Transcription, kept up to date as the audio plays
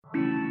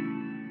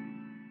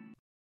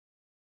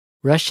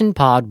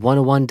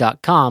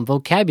RussianPod101.com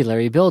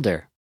Vocabulary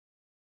Builder.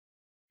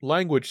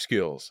 Language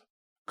skills.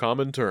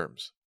 Common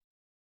terms.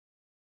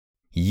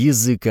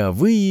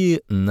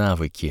 Языковые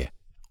навыки.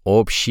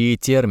 Общие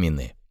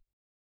термины.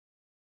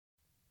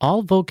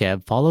 All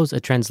vocab follows a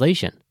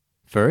translation.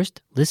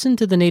 First, listen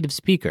to the native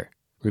speaker.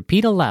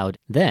 Repeat aloud,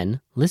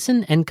 then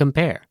listen and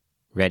compare.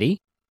 Ready?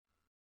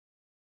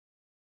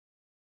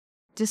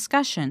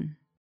 Discussion.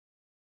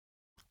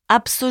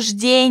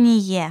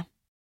 Обсуждение.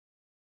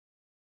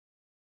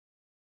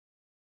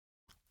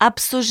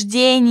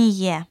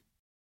 Обсуждение.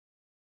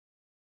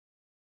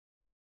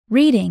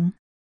 Reading.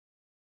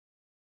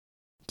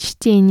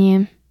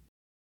 Чтение.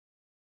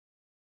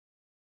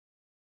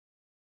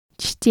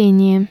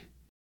 Чтение.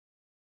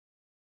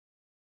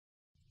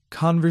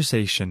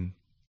 Conversation.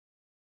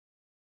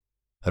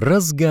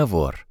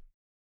 Разговор.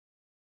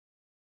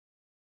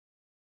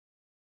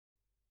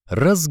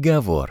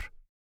 Разговор.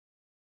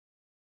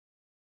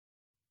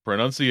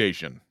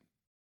 Pronunciation.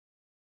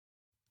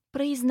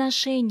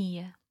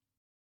 Произношение.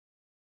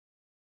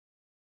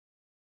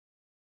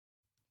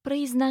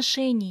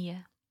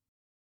 Произношение.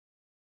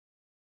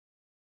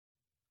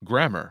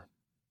 Grammar.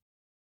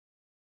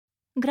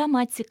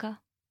 Грамматика.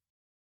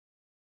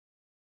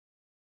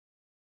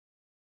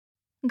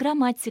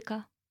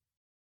 Грамматика.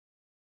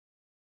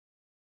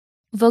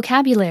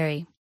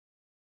 Vocabulary.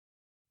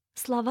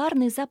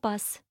 Словарный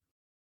запас.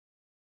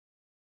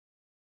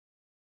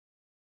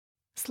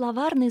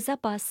 Словарный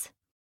запас.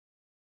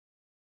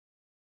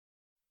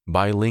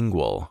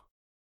 Bilingual.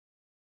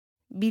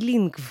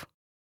 Билингв.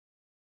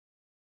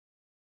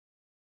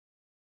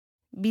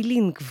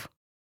 Билингв.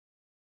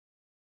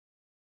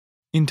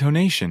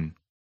 Intonation.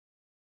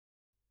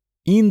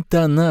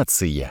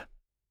 Интонация.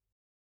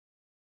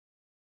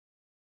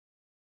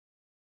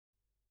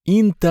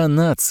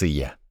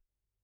 Интонация.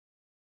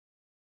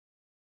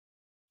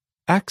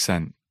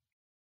 Accent.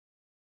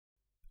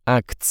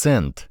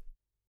 Акцент.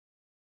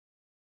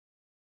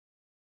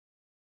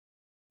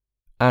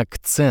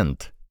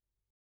 Акцент.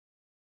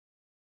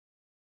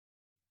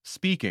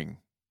 Speaking.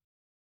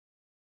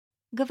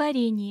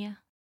 Говорение.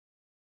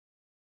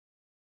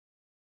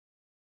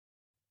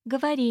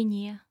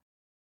 Говорение.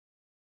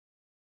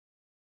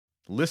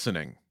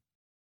 Listening.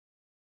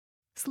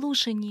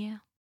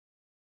 Слушание.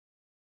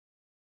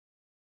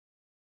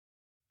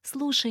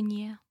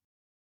 Слушание.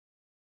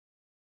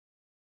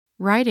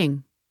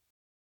 Writing.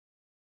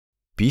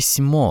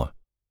 Письмо.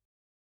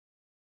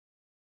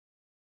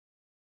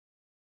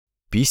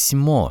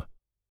 Письмо.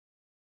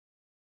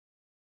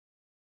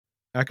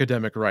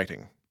 Academic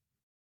writing.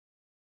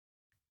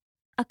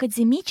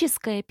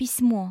 Академическое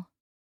письмо.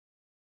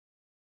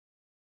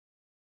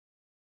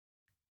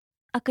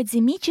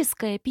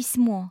 Академическое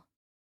письмо.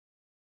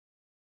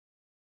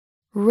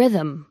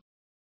 Rhythm.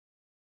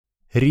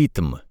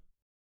 Ритм.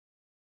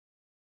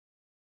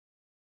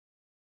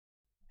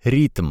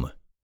 Ритм.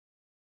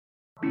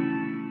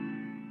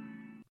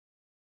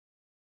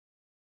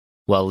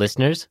 Well,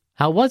 listeners,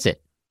 how was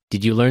it?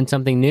 Did you learn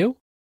something new?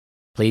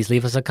 Please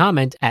leave us a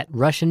comment at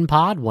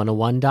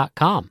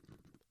RussianPod101.com.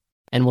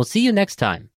 And we'll see you next time.